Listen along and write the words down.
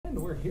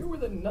here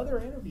with another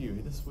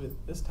interview.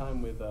 This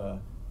time with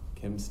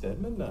Kim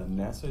Steadman,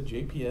 NASA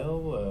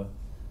JPL.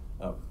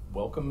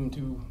 Welcome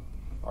to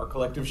our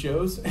collective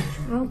shows.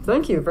 Well,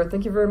 thank you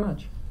very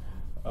much.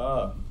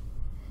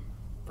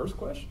 First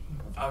question.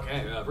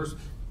 Okay. First,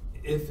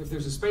 if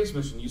there's a space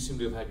mission, you seem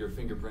to have had your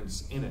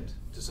fingerprints in it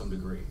to some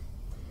degree.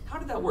 How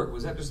did that work?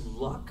 Was that just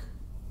luck,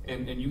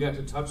 and you got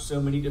to touch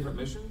so many different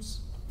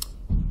missions?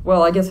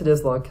 Well, I guess it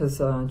is luck, because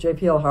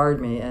JPL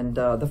hired me, and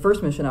the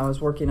first mission I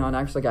was working on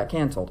actually got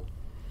canceled.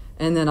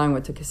 And then I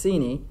went to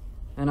Cassini,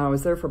 and I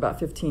was there for about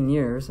 15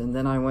 years, and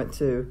then I went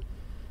to,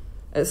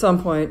 at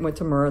some point, went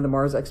to the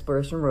Mars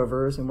Exploration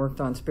Rovers, and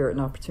worked on Spirit and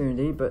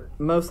Opportunity, but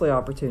mostly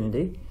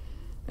Opportunity,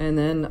 and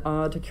then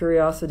to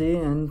Curiosity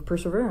and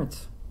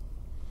Perseverance.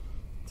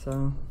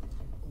 So,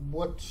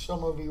 what's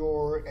some of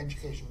your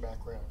education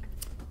background?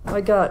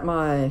 I got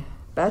my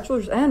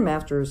bachelor's and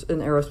master's in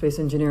aerospace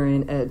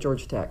engineering at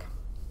Georgia Tech.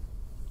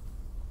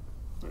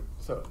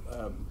 So,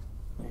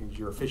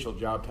 your official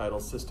job title,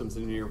 systems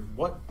engineer.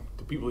 What,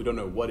 to people who don't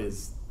know, what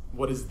is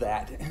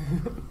that?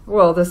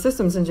 Well, the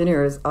systems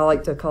engineer is, I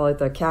like to call it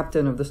the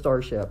captain of the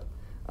starship.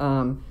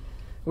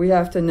 We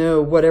have to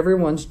know what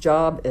everyone's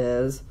job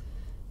is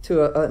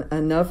to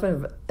enough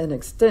of an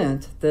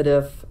extent that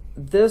if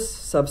this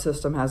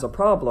subsystem has a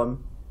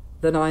problem,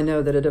 then I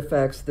know that it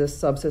affects this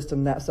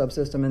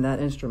subsystem, and that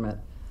instrument.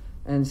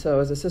 And so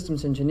as a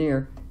systems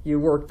engineer, you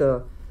work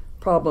the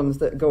problems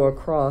that go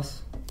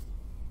across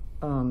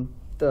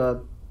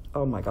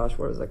oh my gosh,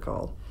 what is it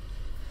called?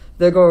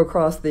 They go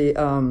across the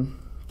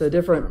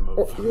different,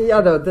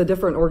 the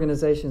different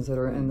organizations that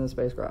are in the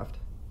spacecraft.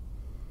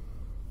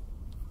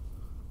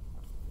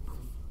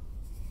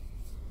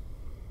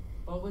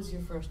 What was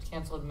your first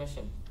canceled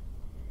mission?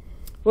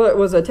 Well, it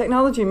was a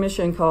technology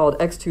mission called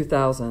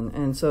X2000,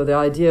 and so the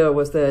idea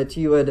was that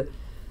you would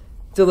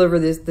deliver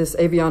this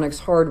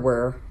avionics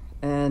hardware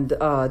and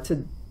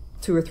to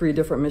 2 or 3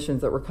 different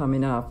missions that were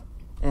coming up,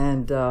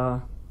 and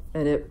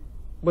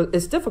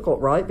it's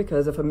difficult, right?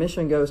 Because if a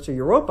mission goes to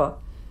Europa,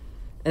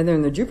 and then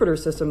in the Jupiter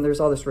system, there's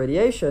all this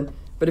radiation,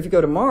 but if you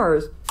go to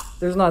Mars,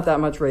 there's not that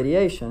much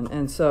radiation,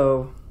 and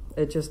so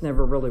it just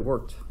never really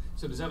worked.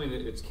 So does that mean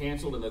that it's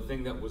canceled and the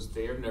thing that was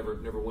there never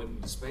went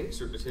into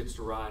space, or just hitched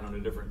a ride on a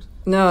different?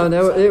 No,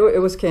 it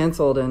was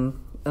canceled and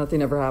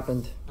nothing ever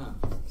happened. Huh.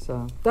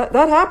 So that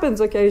happens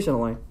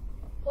occasionally.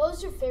 What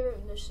was your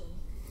favorite mission?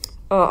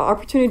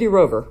 Opportunity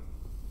Rover.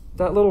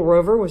 That little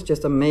rover was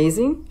just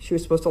amazing. She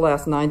was supposed to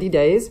last 90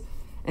 days,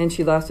 and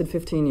she lasted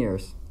 15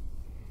 years.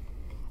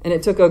 And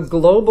it took a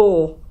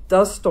global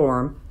dust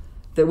storm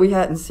that we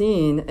hadn't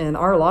seen in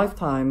our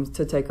lifetimes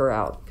to take her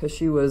out, because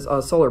she was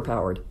solar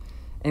powered.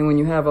 And when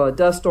you have a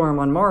dust storm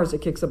on Mars,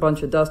 it kicks a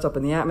bunch of dust up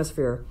in the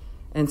atmosphere.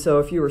 And so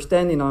if you were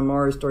standing on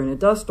Mars during a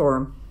dust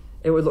storm,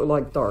 it would look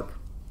like dark.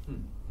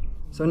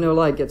 So no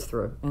light gets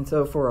through. And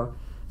so for a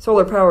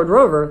solar-powered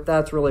rover,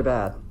 that's really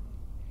bad.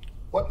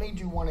 What made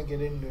you want to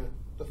get into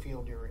the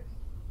field you're in?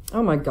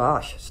 Oh my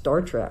gosh,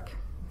 Star Trek.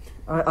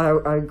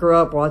 I grew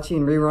up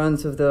watching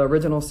reruns of the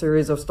original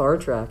series of Star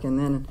Trek. And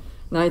then in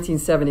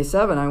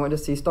 1977, I went to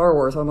see Star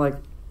Wars. I'm like,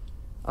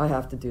 I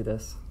have to do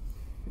this.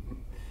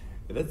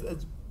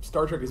 That's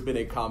Star Trek has been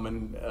a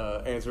common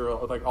answer,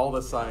 like all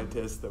the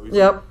scientists that we've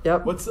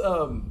Yep. What's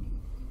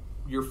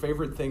your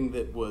favorite thing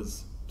that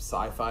was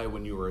sci-fi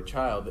when you were a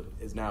child that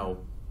is now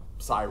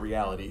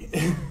sci-reality?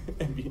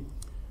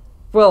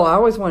 Well, I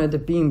always wanted to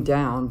beam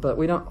down, but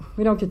we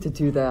don't get to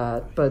do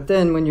that. But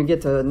then when you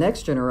get to the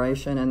next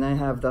generation and they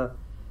have the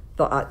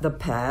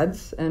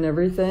pads and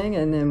everything,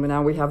 and then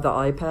now we have the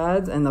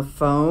iPads and the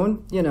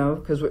phone,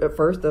 because at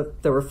first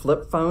there were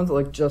flip phones that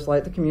looked just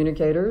like the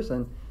communicators,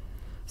 and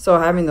so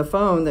having the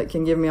phone that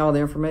can give me all the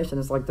information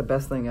is like the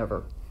best thing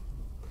ever.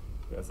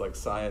 Yeah, it's like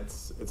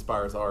science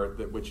inspires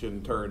art, which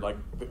in turn, like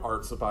the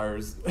art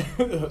inspires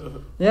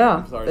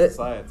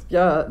science.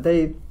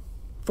 Yeah,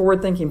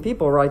 forward-thinking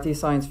people write these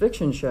science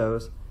fiction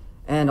shows,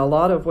 and a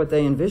lot of what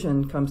they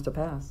envision comes to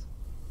pass.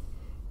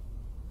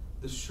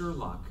 The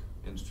SHERLOCK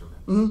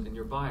instruments in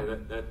your bio,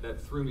 that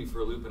threw me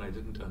for a loop, and I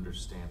didn't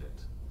understand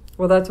it.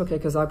 Well, that's okay,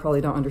 because I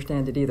probably don't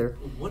understand it either.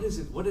 What is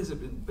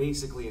it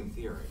basically in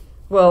theory?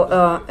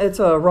 Well, it's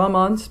a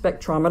Raman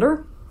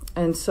spectrometer,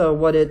 and so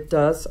what it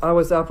does, I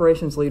was the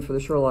operations lead for the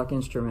SHERLOCK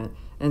instrument,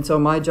 and so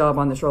my job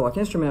on the SHERLOCK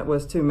instrument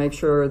was to make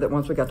sure that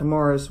once we got to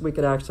Mars, we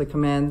could actually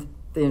command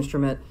the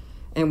instrument,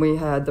 and we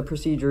had the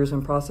procedures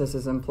and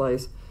processes in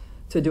place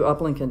to do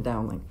uplink and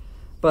downlink.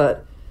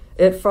 But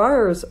it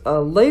fires a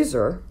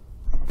laser,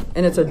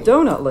 and it's a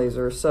donut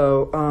laser,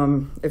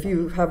 so if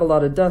you have a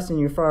lot of dust and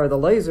you fire the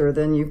laser,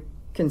 then you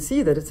can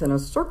see that it's in a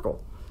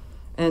circle.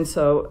 And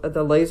so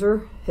the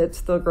laser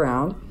hits the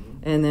ground,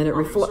 and then it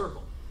reflects.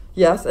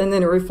 Yes, and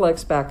then it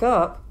reflects back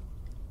up,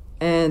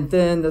 and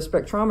then the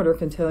spectrometer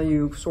can tell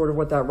you sort of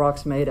what that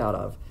rock's made out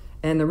of.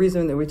 And the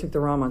reason that we took the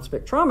Raman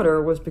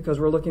spectrometer was because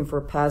we're looking for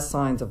past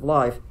signs of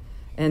life,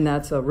 and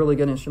that's a really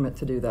good instrument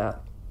to do that.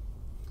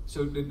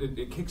 So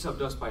it kicks up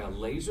dust by a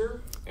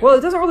laser? Well,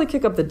 it doesn't really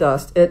kick up the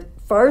dust. It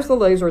fires the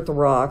laser at the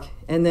rock,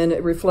 and then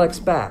it reflects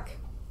back.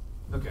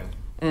 Okay.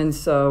 And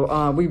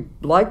so we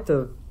like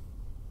the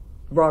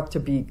rock to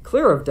be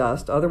clear of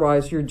dust.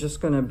 Otherwise, you're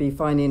just going to be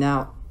finding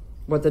out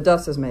what the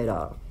dust is made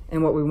of.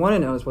 And what we want to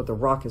know is what the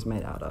rock is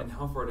made out of. And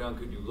how far down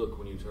could you look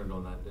when you turned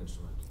on that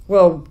instrument?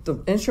 Well,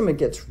 the instrument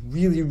gets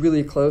really,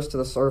 really close to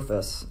the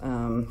surface.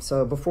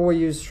 So before we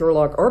use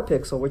SHERLOCK or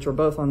Pixel, which are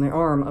both on the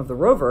arm of the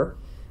rover,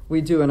 we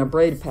do an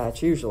abrade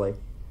patch usually,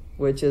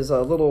 which is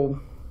a little,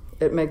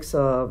 it makes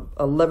a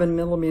 11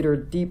 millimeter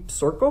deep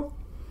circle.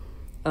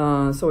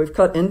 So we've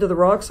cut into the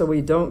rock so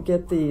we don't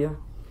get the,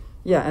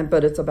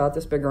 but it's about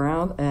this big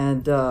around,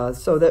 and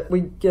so that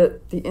we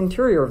get the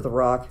interior of the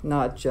rock,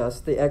 not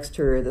just the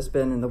exterior that's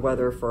been in the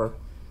weather for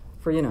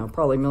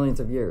probably millions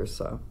of years.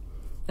 So.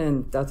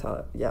 And that's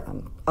how,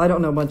 and I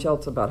don't know much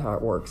else about how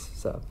it works,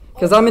 so,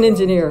 because I'm an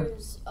engineer.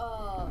 Rovers,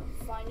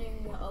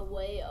 finding a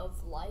way of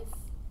life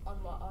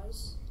on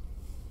Mars.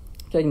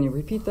 Okay, can you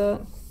repeat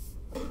that?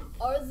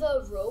 Are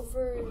the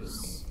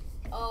rovers,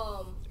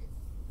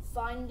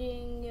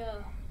 finding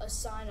a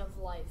sign of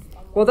life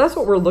on Mars? Well, that's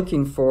what we're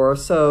looking for.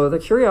 So the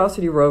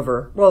Curiosity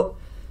rover,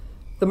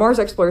 the Mars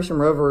Exploration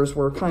Rovers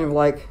were kind of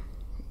like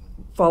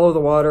follow the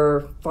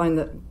water,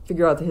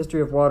 figure out the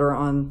history of water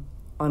on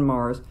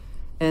Mars.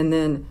 And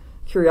then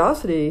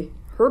Curiosity,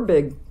 her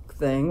big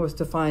thing was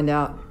to find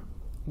out,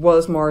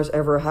 was Mars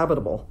ever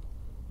habitable?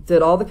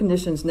 Did all the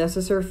conditions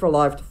necessary for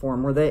life to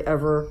form, were they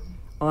ever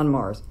on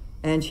Mars?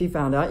 And she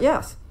found out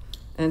yes.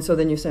 And so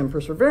then you send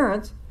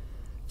Perseverance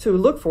to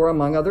look for,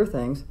 among other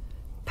things,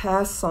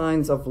 past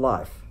signs of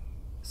life.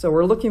 So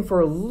we're looking for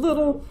a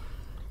little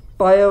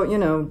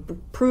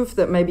proof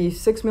that maybe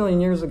 6 million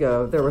years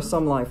ago there was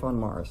some life on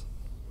Mars.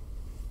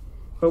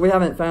 But we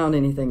haven't found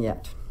anything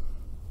yet.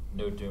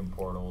 No doom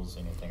portals,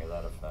 anything of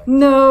that effect?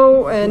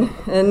 No, and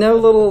no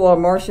little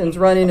Martians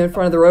running in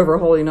front of the rover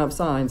holding up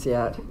signs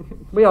yet.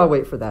 We all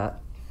wait for that.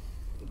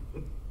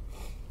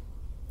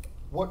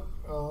 What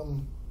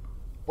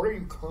are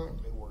you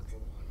currently working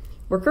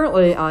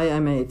on? I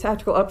am a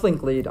tactical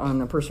uplink lead on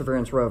the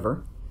Perseverance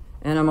rover,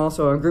 and I'm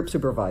also a group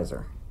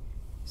supervisor.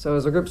 So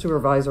as a group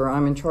supervisor,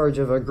 I'm in charge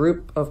of a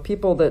group of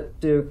people that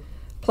do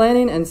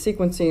planning and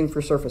sequencing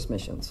for surface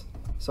missions.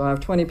 So I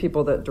have 20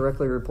 people that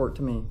directly report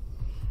to me.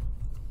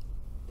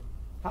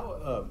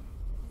 How,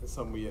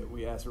 some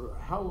we asked,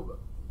 how,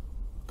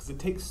 because it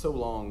takes so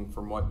long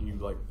from what you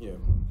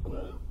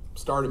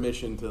start a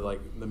mission to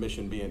the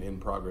mission being in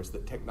progress,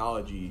 that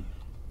technology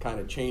kind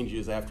of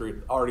changes after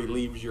it already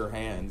leaves your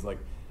hands.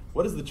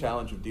 What is the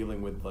challenge of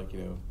dealing with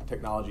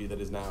technology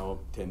that is now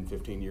 10,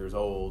 15 years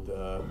old?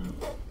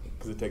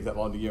 Because it takes that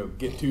long to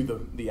get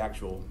to the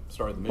actual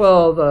start of the mission.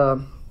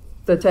 Well,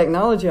 the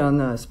technology on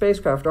the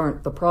spacecraft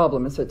aren't the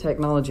problem. It's the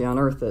technology on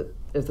Earth that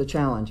is the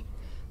challenge.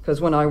 Because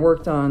when I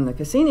worked on the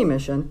Cassini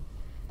mission,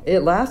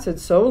 it lasted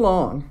so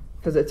long,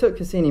 because it took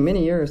Cassini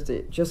many years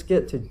to just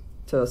get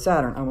to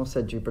Saturn. I almost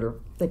said Jupiter,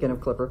 thinking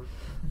of Clipper,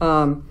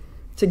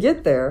 to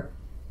get there.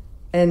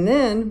 And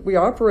then we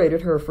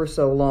operated her for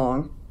so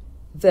long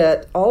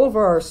that all of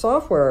our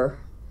software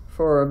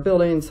for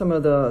building some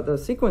of the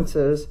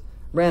sequences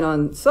ran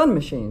on Sun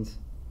machines.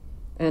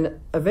 And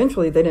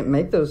eventually they didn't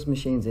make those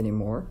machines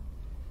anymore.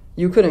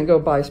 You couldn't go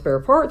buy spare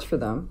parts for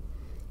them.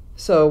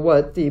 So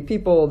what the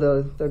people,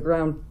 the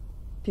ground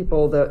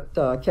people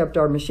that kept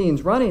our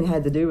machines running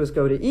had to do was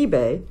go to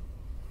eBay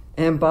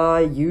and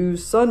buy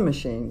used Sun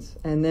machines,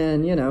 and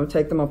then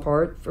take them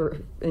apart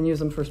and use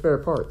them for spare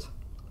parts.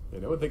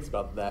 No one thinks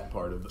about that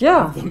part of the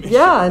mission.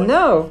 Yeah,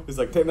 no. It's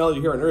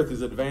technology here on Earth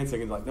is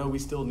advancing, and no, we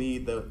still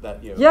need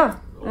that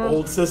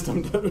old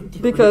system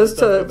because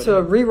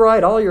to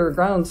rewrite all your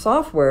ground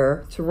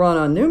software to run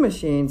on new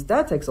machines,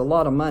 that takes a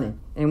lot of money.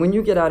 And when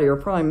you get out of your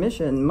prime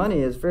mission, money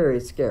is very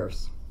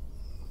scarce.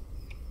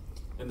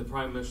 And the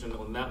prime mission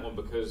on that one,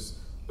 because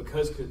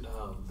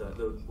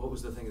what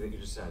was the thing that you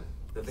just said?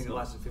 The thing that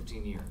lasted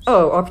 15 years.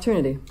 Oh,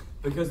 Opportunity.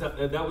 Because that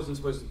wasn't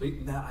supposed to be.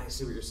 Now I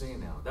see what you're saying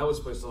now. That was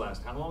supposed to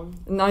last how long?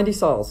 90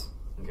 sols.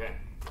 Okay,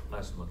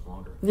 lasted much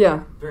longer.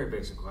 Yeah. Very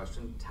basic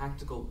question.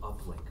 Tactical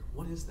uplink.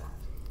 What is that?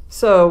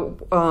 So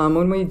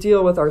when we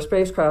deal with our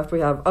spacecraft,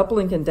 we have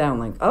uplink and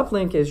downlink.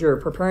 Uplink is you're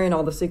preparing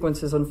all the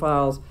sequences and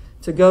files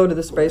to go to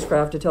the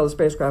spacecraft to tell the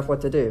spacecraft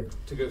what to do.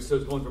 So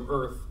it's going from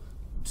Earth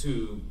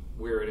to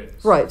where it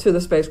is. Right, to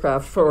the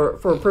spacecraft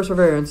for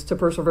Perseverance to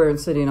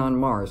Perseverance sitting on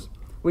Mars.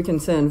 We can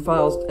send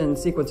files and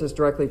sequences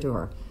directly to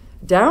her.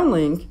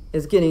 Downlink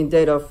is getting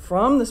data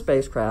from the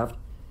spacecraft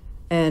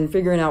and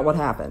figuring out what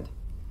happened.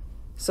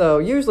 So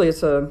usually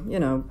it's a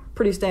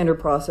pretty standard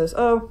process.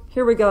 Oh,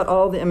 here we got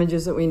all the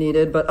images that we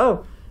needed,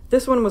 but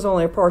this one was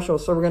only a partial,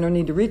 so we're going to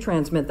need to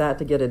retransmit that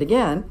to get it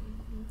again.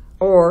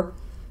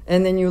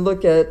 And then you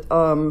look at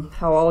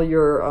how all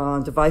your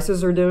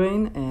devices are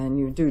doing, and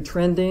you do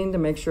trending to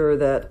make sure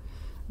that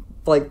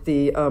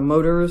the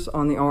motors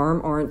on the arm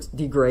aren't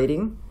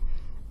degrading.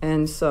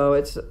 And so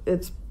it's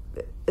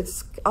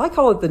I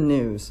call it the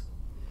news.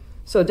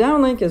 So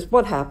downlink is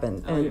what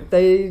happened, and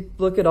they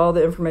look at all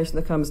the information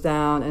that comes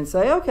down and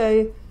say,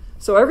 okay,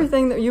 so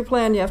everything that you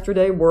planned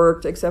yesterday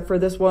worked except for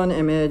this one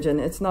image, and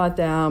it's not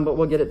down, but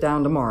we'll get it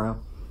down tomorrow.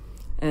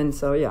 And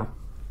so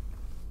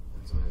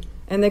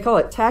And they call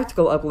it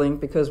tactical uplink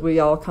because we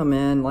all come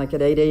in like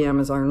at 8 a.m.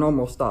 is our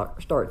normal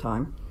start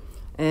time.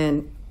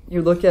 And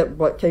you look at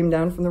what came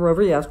down from the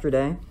rover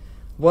yesterday,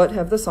 what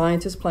have the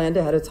scientists planned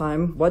ahead of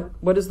time,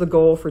 what is the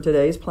goal for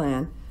today's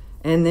plan,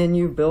 and then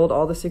you build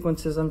all the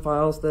sequences and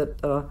files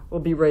that will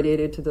be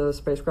radiated to the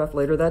spacecraft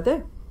later that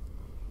day.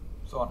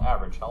 So on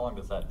average, how long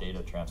does that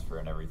data transfer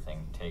and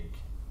everything take?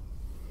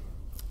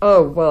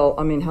 Oh, well,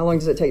 I mean, how long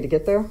does it take to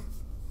get there?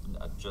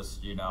 Just,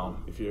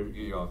 If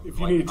you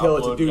like need to tell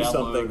it to upload, do download,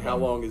 something, how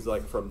and- long is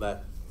like from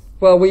that?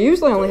 Well, we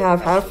usually only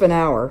have half an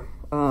hour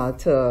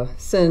to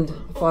send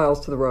files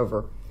to the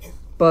rover.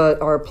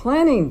 But our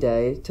planning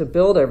day to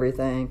build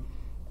everything,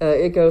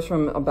 it goes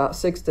from about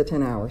 6 to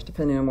 10 hours,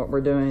 depending on what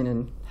we're doing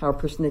and how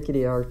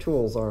persnickety our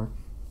tools are.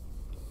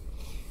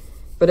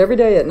 But every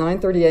day at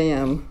 9:30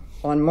 a.m.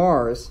 on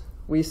Mars,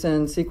 we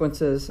send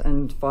sequences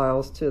and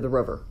files to the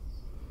rover.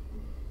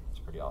 It's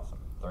pretty awesome.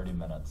 30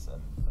 minutes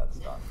and that's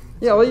done.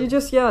 Yeah, well,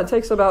 it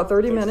takes about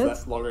 30 minutes.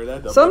 That's longer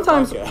than that.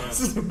 Sometimes,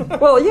 Podcast.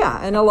 well, yeah,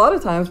 and a lot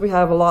of times we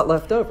have a lot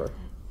left over.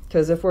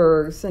 Because if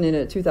we're sending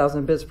it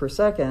 2,000 bits per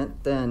second,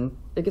 then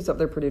it gets up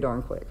there pretty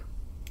darn quick.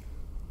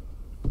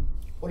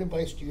 What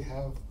advice do you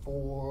have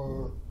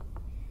for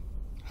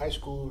high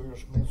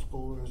schoolers, middle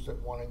schoolers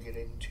that want to get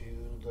into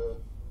the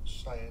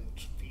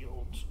science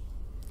fields?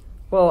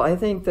 Well, I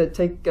think that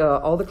take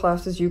all the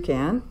classes you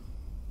can.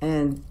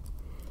 And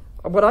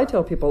what I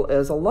tell people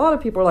is a lot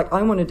of people are like,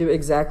 I want to do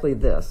exactly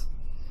this.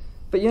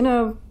 But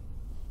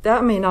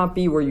that may not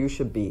be where you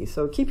should be.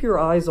 So keep your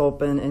eyes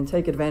open and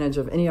take advantage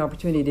of any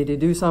opportunity to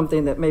do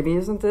something that maybe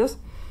isn't this,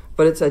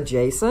 but it's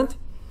adjacent.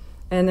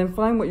 And then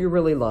find what you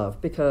really love,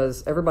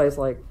 because everybody's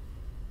like,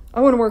 I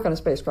want to work on a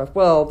spacecraft.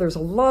 Well, there's a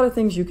lot of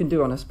things you can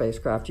do on a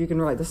spacecraft. You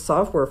can write the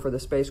software for the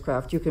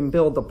spacecraft. You can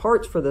build the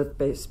parts for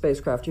the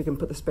spacecraft. You can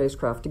put the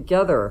spacecraft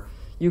together.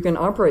 You can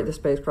operate the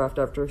spacecraft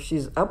after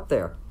she's up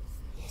there.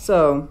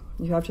 So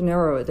you have to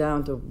narrow it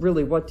down to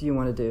really what do you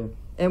want to do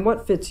and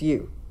what fits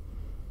you.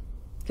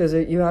 Because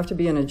you have to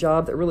be in a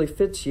job that really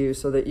fits you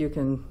so that you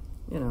can,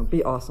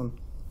 be awesome.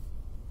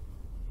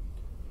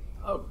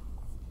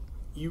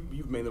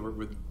 You've mainly worked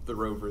with the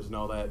rovers and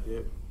all that.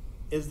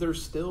 Is there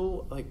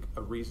still like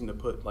a reason to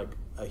put like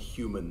a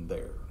human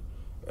there?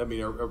 I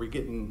mean, are we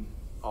getting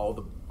all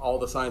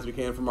the signs we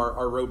can from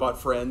our robot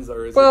friends,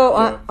 or is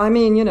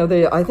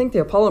I think the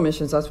Apollo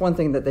missions, that's one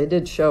thing that they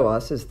did show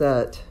us, is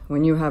that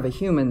when you have a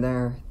human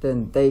there,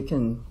 then they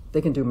can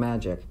do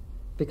magic.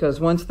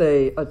 Because once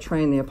they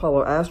trained the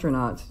Apollo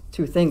astronauts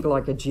to think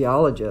like a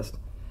geologist,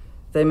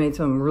 they made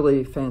some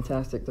really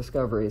fantastic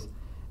discoveries.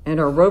 And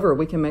our rover,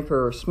 we can make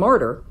her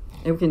smarter,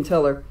 and we can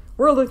tell her,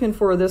 we're looking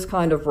for this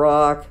kind of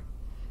rock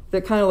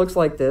that kind of looks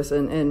like this,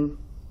 and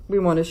we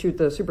want to shoot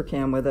the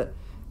supercam with it.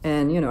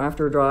 And,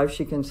 after a drive,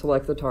 she can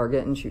select the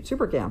target and shoot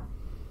supercam.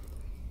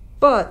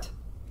 But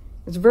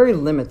it's very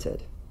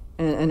limited,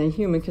 and a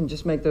human can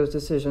just make those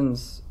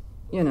decisions,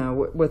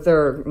 with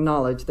their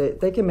knowledge.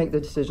 They can make the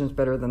decisions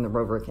better than the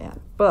rover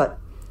can. But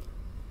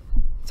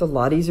it's a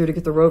lot easier to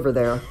get the rover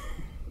there.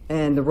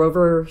 And the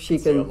rover, she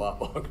can a lot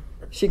longer.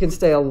 She can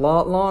stay a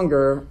lot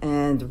longer,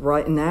 and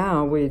right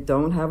now we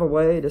don't have a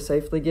way to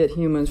safely get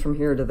humans from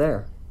here to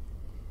there.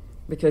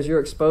 Because you're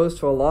exposed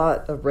to a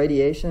lot of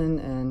radiation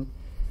and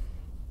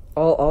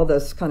all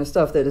this kind of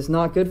stuff that is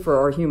not good for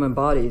our human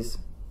bodies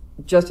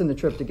just in the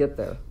trip to get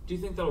there. Do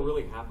you think that'll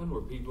really happen,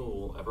 where people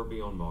will ever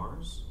be on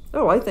Mars?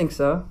 Oh, I think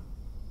so.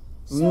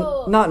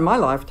 So, Not in my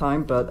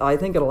lifetime, but I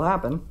think it'll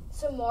happen.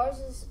 So Mars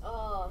is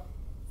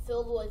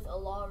filled with a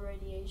lot of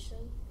radiation.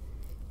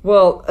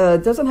 Well,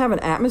 it doesn't have an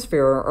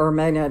atmosphere or a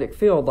magnetic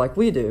field like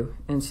we do.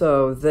 And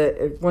so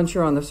once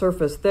you're on the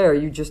surface there,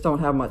 you just don't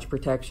have much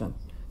protection.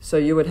 So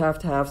you would have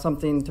to have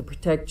something to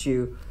protect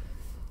you,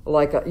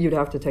 like you'd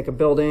have to take a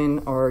building,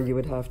 or you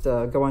would have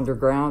to go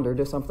underground or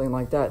do something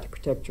like that to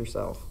protect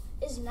yourself.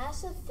 Is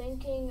NASA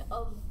thinking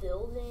of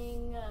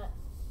building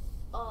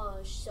a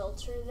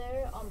shelter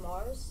there on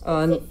Mars?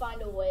 If they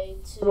find a way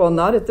to... Well,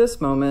 not at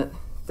this moment.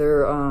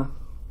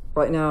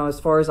 Right now, as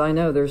far as I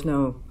know, there's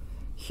no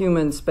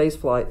human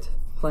spaceflight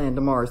planned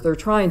to Mars. They're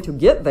trying to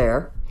get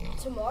there.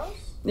 To Mars?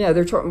 Yeah,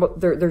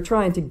 they're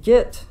trying to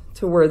get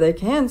to where they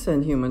can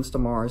send humans to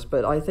Mars,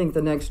 but I think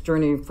the next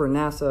journey for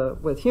NASA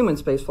with human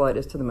spaceflight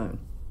is to the moon.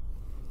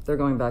 They're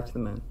going back to the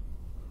moon.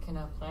 Can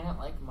a planet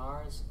like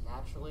Mars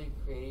naturally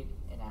create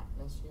an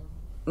atmosphere?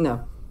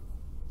 No.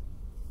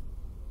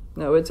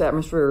 No, its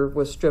atmosphere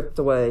was stripped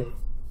away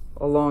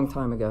a long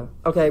time ago.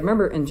 Okay,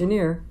 remember,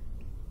 engineer,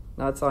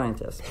 not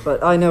scientist,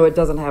 but I know it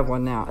doesn't have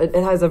one now. It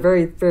has a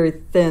very, very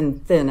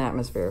thin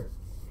atmosphere.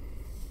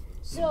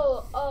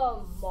 So,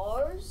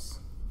 Mars,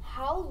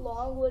 how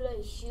long would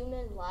a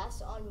human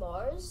last on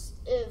Mars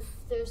if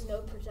there's no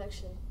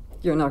protection?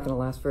 You're not going to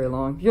last very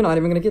long. You're not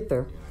even going to get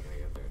there. You're not gonna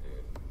get there,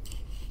 dude.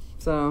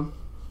 So,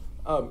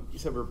 You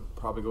said we're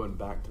probably going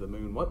back to the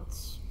moon.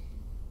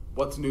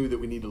 What's new that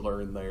we need to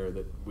learn there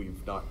that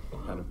we've not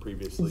kind of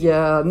previously?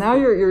 yeah, now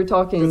you're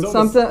talking It's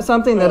almost-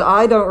 something that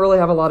I don't really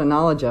have a lot of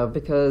knowledge of,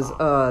 because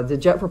the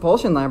Jet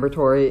Propulsion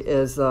Laboratory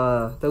is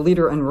the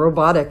leader in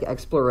robotic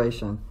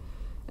exploration.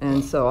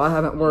 And so I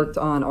haven't worked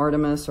on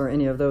Artemis or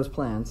any of those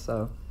plans.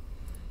 So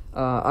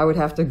I would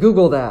have to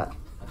Google that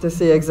to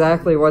see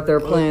exactly what their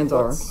plans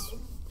are. What's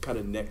kind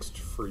of next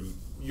for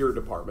your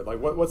department? Like,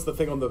 what's the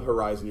thing on the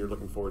horizon you're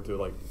looking forward to,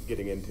 like,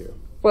 getting into?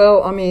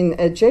 Well, I mean,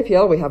 at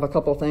JPL we have a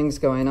couple things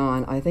going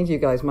on. I think you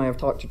guys might have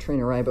talked to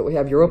Trina Ray, but we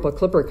have Europa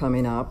Clipper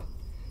coming up,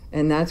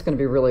 and that's going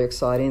to be really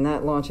exciting.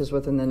 That launches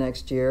within the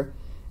next year.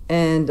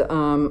 And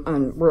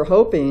we're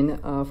hoping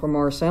for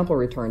more sample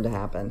return to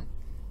happen.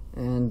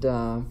 And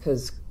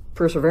because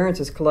Perseverance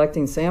is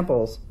collecting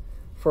samples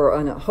for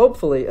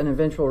hopefully an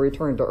eventual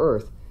return to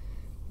Earth,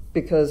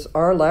 because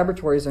our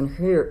laboratories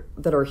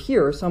that are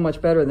here are so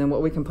much better than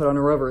what we can put on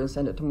a rover and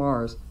send it to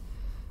Mars.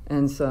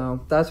 And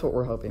so that's what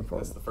we're hoping for.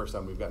 That's the first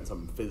time we've gotten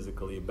something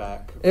physically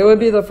back. It would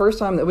be the first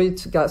time that we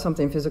got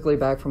something physically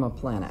back from a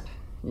planet.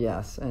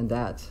 Yes, and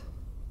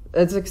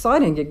it's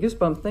exciting. Get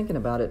goosebumps thinking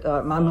about it.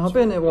 I'm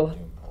hoping it will.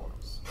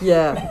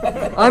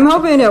 Yeah, I'm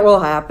hoping it will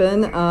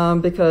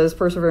happen because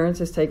Perseverance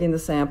is taking the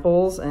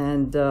samples,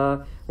 and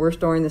we're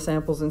storing the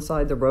samples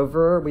inside the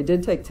rover. We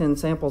did take 10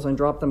 samples and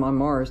drop them on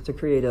Mars to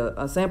create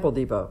a sample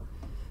depot.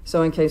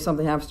 So in case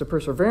something happens to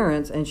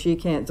Perseverance and she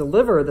can't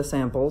deliver the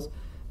samples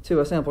to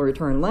a sample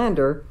return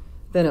lander,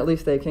 then at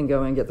least they can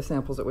go and get the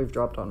samples that we've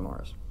dropped on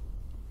Mars.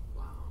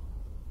 Wow.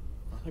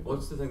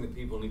 What's the thing that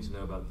people need to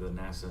know about the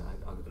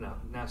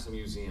NASA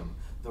Museum,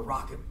 the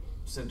Rocket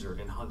Center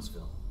in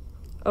Huntsville?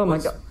 Oh my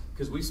God.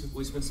 Because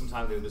we spent some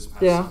time there this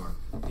past summer.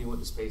 You went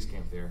to space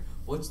camp there.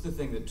 What's the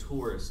thing that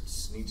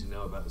tourists need to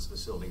know about this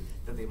facility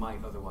that they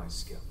might otherwise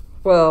skip?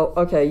 Well,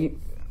 okay,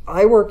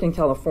 I work in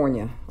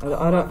California. I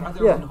thought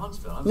they were in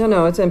Huntsville.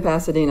 No, it's in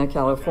Pasadena,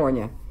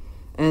 California. Okay.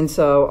 And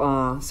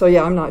so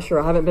yeah, I'm not sure.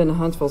 I haven't been to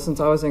Huntsville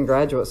since I was in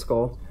graduate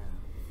school.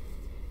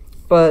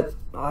 But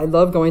I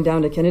love going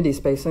down to Kennedy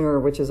Space Center,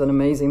 which is an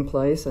amazing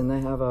place, and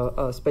they have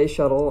a space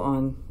shuttle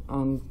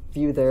on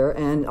view there.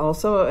 And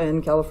also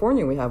in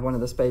California, we have one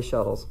of the space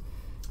shuttles.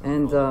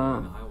 And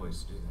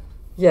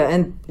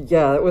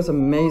it was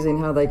amazing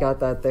how they got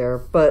that there.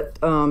 But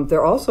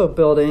they're also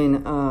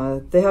building.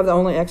 They have the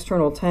only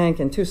external tank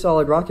and 2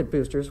 solid rocket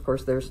boosters. Of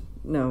course, there's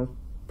no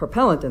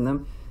propellant in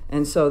them.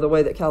 And so the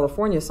way that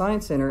California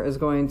Science Center is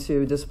going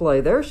to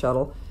display their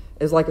shuttle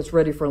is like it's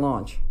ready for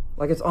launch,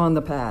 like it's on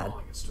the pad.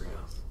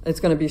 It's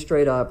going to be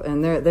straight up.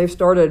 And they've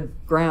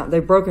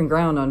broken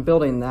ground on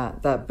building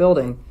that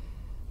building.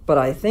 But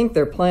I think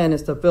their plan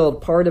is to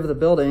build part of the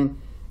building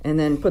and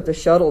then put the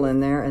shuttle in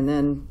there and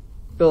then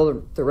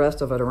build the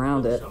rest of it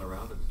around it.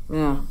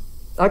 Yeah.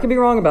 I could be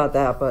wrong about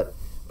that, but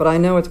I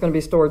know it's going to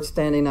be stored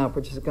standing up,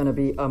 which is going to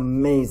be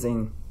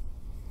amazing.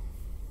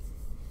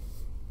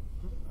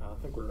 I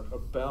think we're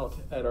about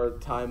at our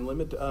time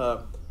limit.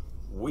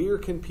 Where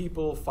can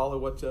people follow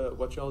what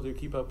y'all do?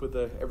 Keep up with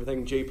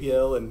everything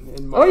JPL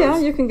and Mars? Oh yeah,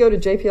 you can go to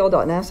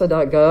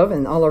jpl.nasa.gov,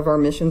 and all of our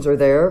missions are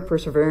there.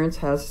 Perseverance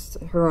has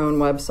her own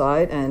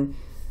website, and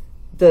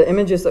the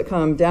images that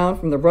come down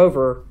from the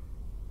rover,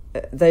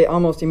 they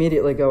almost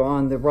immediately go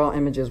on the Raw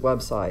Images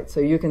website. So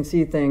you can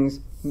see things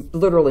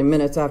literally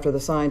minutes after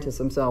the scientists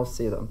themselves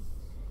see them.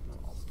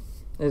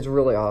 It's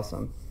really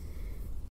awesome.